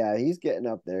 So yeah, he's getting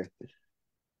up there.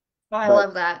 Oh, I But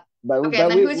love that. but Okay, and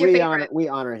but then we who's your we favorite?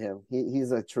 honor him.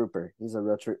 He's a trooper. He's a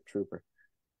real trooper.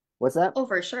 What's that? Oh,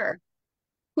 for sure.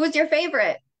 Who's your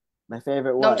favorite? My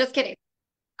favorite No, I'm what? just kidding.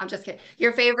 I'm just kidding.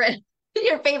 Your favorite,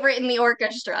 your favorite in the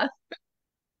orchestra.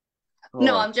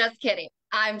 No, Oh, I'm just kidding.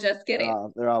 I'm just kidding.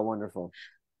 they're all wonderful.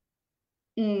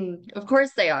 Of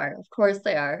course they are. Of course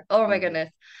they are. Oh my Mhm. goodness.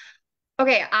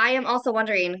 Okay, I am also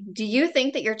wondering, do you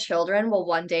think that your children will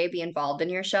one day be involved in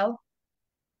your show?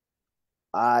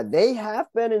 They have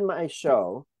been in my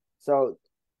show, so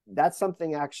that's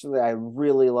something actually I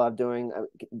really love doing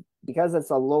because it's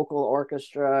a local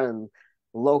orchestra and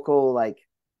local like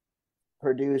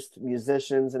produced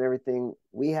musicians and everything.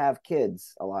 We have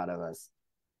kids, a lot of us,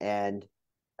 and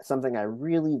something I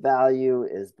really value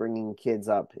is bringing kids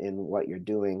up in what you're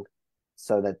doing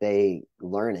so that they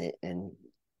learn it and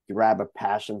grab a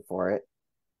passion for it.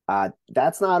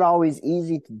 That's not always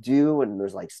easy to do, and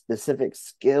there's like specific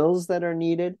skills that are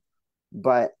needed.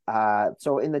 But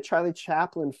so in the Charlie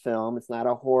Chaplin film, it's not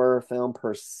a horror film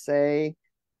per se.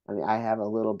 I mean, I have a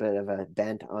little bit of a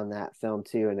bent on that film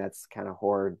too, and that's kind of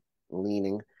horror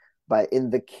leaning. But in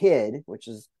The Kid, which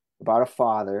is about a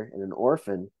father and an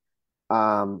orphan,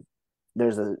 um,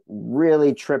 there's a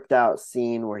really tripped out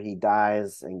scene where he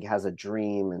dies and has a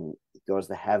dream and goes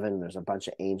to heaven. There's a bunch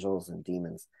of angels and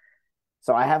demons.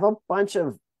 So I have a bunch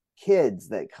of kids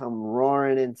that come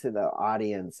roaring into the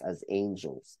audience as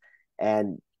angels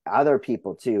and other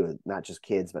people too, not just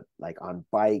kids, but like on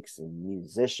bikes and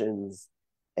musicians.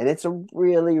 And it's a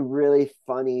really, really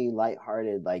funny,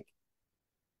 lighthearted, like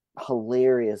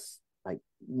hilarious, like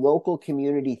local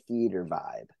community theater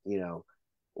vibe,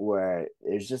 where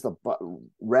there's just a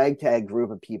ragtag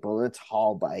group of people in a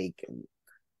tall bike and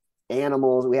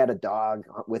animals. We had a dog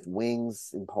with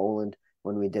wings in Poland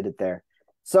when we did it there.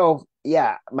 So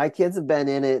yeah, my kids have been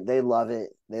in it. They love it.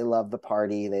 They love the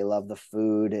party. They love the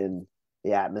food and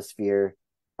the atmosphere.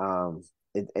 Um,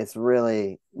 it's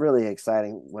really, really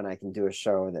exciting when I can do a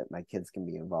show that my kids can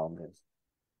be involved in.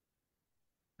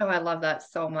 Oh, I love that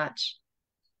so much.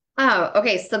 Oh,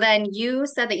 okay. So then you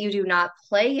said that you do not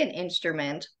play an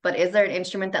instrument, but is there an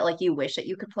instrument that like you wish that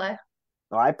you could play?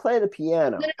 Oh, I play the No,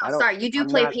 piano. no, no. Sorry, you do I'm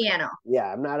play not, piano,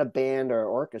 yeah, I'm not a band or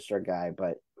orchestra guy,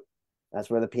 but that's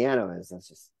where the piano is. That's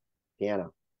just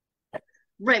piano.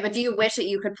 right? But do you wish that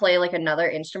you could play like another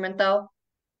instrument though?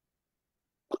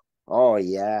 Oh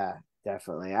yeah,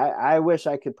 definitely. I wish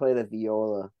I could play the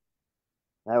viola.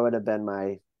 That would have been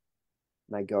my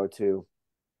go-to.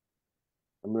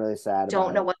 I'm really sad Don't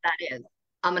about know it. what that is.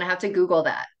 I'm gonna have to Google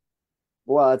that.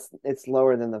 Well, it's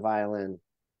lower than the violin.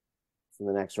 It's in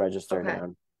the next register Okay.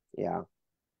 down. Yeah.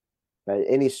 But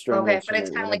any stringed Okay, but it's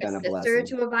instrument kind would of have like a been a sister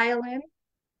blessing. to a violin.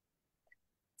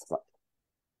 It's like,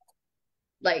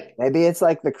 Like, maybe it's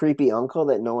like the creepy uncle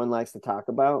that no one likes to talk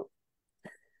about.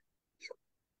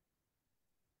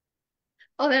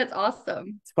 oh, that's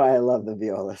awesome. That's why I love the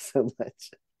viola so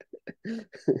much.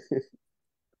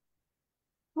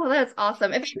 Well, that's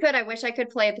awesome. If I could, I wish I could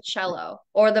play the cello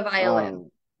or the violin.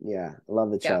 Yeah, I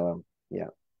love the Yeah, cello. Yeah.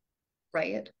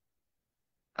 right.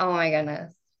 Oh my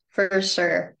goodness. For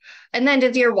sure. And then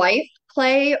does your wife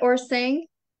play or sing?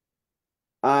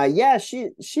 Yeah,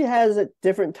 she has at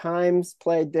different times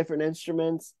played different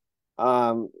instruments.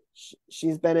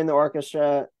 She's been in the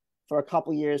orchestra for a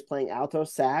couple years playing alto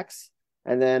sax,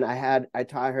 and then I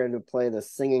taught her to play the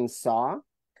singing saw,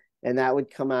 and that would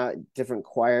come out at different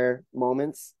choir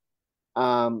moments.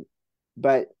 Um,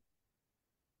 but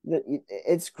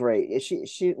it's great.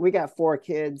 She we got four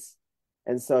kids,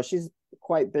 and so she's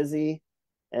quite busy,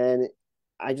 and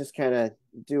I just kind of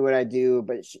do what I do.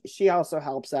 But she also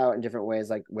helps out in different ways,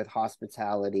 like with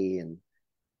hospitality and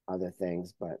other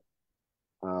things. But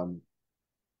um,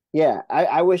 yeah,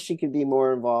 I wish she could be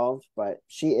more involved, but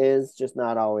she is just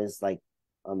not always like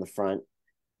on the front.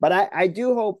 But I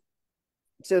do hope.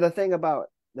 So the thing about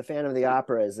the Phantom of the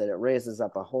Opera is that it raises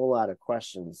up a whole lot of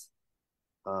questions.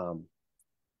 Um,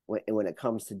 when it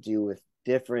comes to do with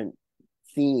different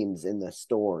themes in the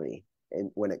story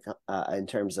and when it in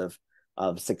terms of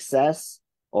success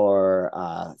or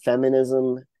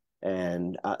feminism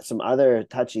and some other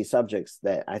touchy subjects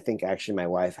that I think actually my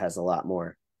wife has a lot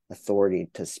more authority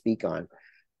to speak on.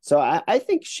 So I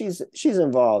think she's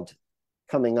involved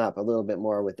coming up a little bit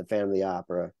more with the Phantom of the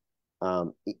Opera.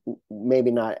 Um,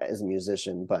 Maybe not as a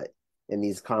musician, but in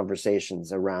these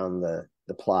conversations around the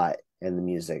plot and the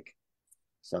music.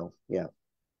 So yeah.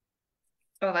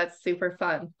 Oh, that's super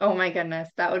fun. Oh my goodness,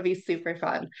 that would be super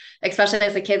fun. Especially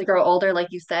as the kids grow older, like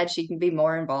you said, she can be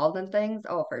more involved in things.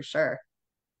 Oh, for sure.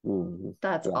 Hmm.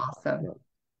 That's Yeah. awesome. Yeah.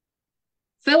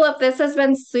 Philip, this has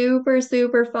been super,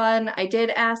 super fun. I did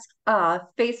ask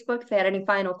Facebook if they had any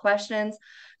final questions.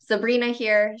 Sabrina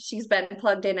here, she's been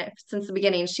plugged in since the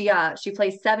beginning. She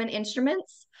plays 7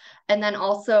 instruments. And then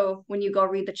also when you go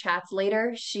read the chats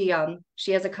later, she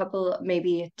has a couple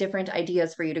maybe different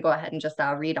ideas for you to go ahead and just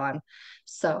read on.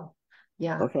 So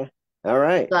yeah, Okay. All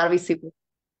right. that'll be super.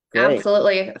 Great.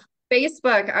 Absolutely.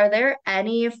 Facebook, are there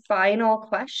any final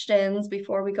questions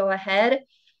before we go ahead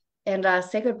and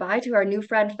say goodbye to our new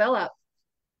friend Philip?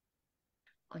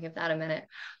 I'll give that a minute.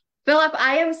 Philip,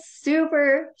 I am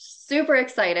super, super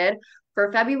excited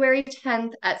for February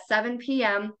 10th at 7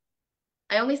 p.m.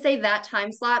 I only say that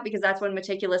time slot because that's when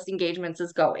Meticulous Engagements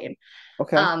is going.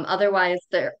 Okay. Otherwise,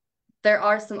 there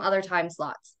are some other time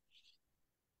slots.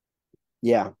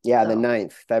 Yeah. Yeah. The So,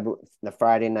 9th, February, the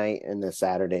Friday night and the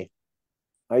Saturday.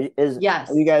 Are you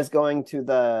yes. guys going to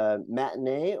the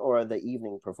matinee or the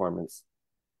evening performance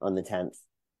on the 10th?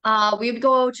 We'd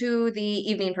go to the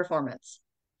evening performance.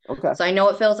 Okay. So I know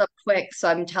it fills up quick, so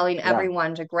I'm telling Yeah.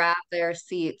 everyone to grab their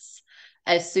seats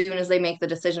as soon as they make the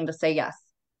decision to say yes.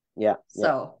 Yeah. Yeah.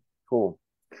 So, Cool.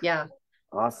 yeah.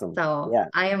 Awesome. So Yeah.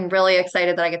 I am really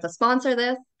excited that I get to sponsor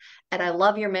this. And I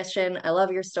love your mission. I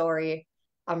love your story.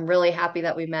 I'm really happy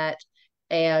that we met.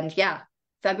 And yeah,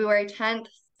 February 10th,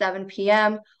 7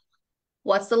 p.m.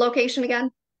 What's the location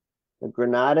again? The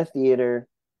Granada Theater,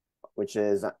 which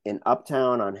is in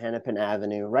Uptown on Hennepin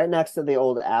Avenue, right next to the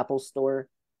old Apple store.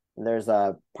 And there's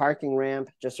a parking ramp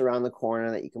just around the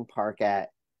corner that you can park at.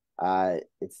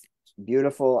 It's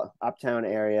beautiful uptown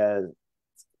area.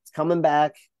 It's coming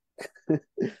back.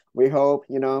 We hope,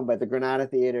 but the Granada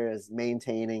Theater is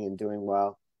maintaining and doing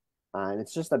well. And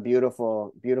it's just a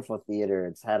beautiful, beautiful theater.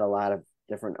 It's had a lot of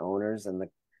different owners, and the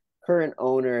current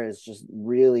owner has just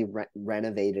really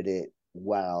renovated it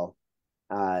well,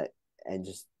 uh, and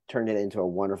just turned it into a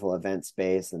wonderful event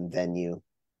space and venue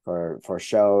for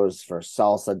shows, for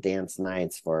salsa dance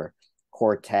nights, for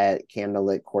quartet,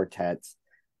 candlelit quartets,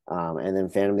 and then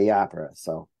Phantom of the Opera.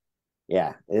 So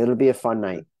yeah, it'll be a fun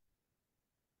night.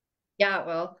 Yeah,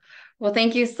 well,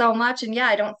 thank you so much. And yeah,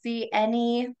 I don't see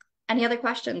any other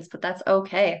questions, but that's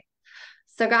okay.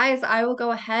 So guys, I will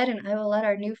go ahead and I will let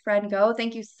our new friend go.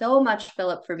 Thank you so much,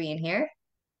 Philip, for being here.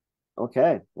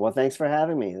 Okay. Well, thanks for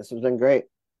having me. This has been great.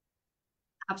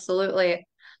 Absolutely.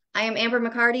 I am Amber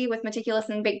McCarty with Meticulous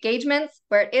Engagements,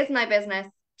 where it is my business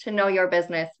to know your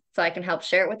business so I can help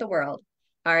share it with the world.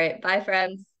 All right, bye,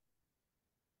 friends.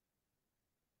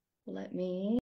 Let me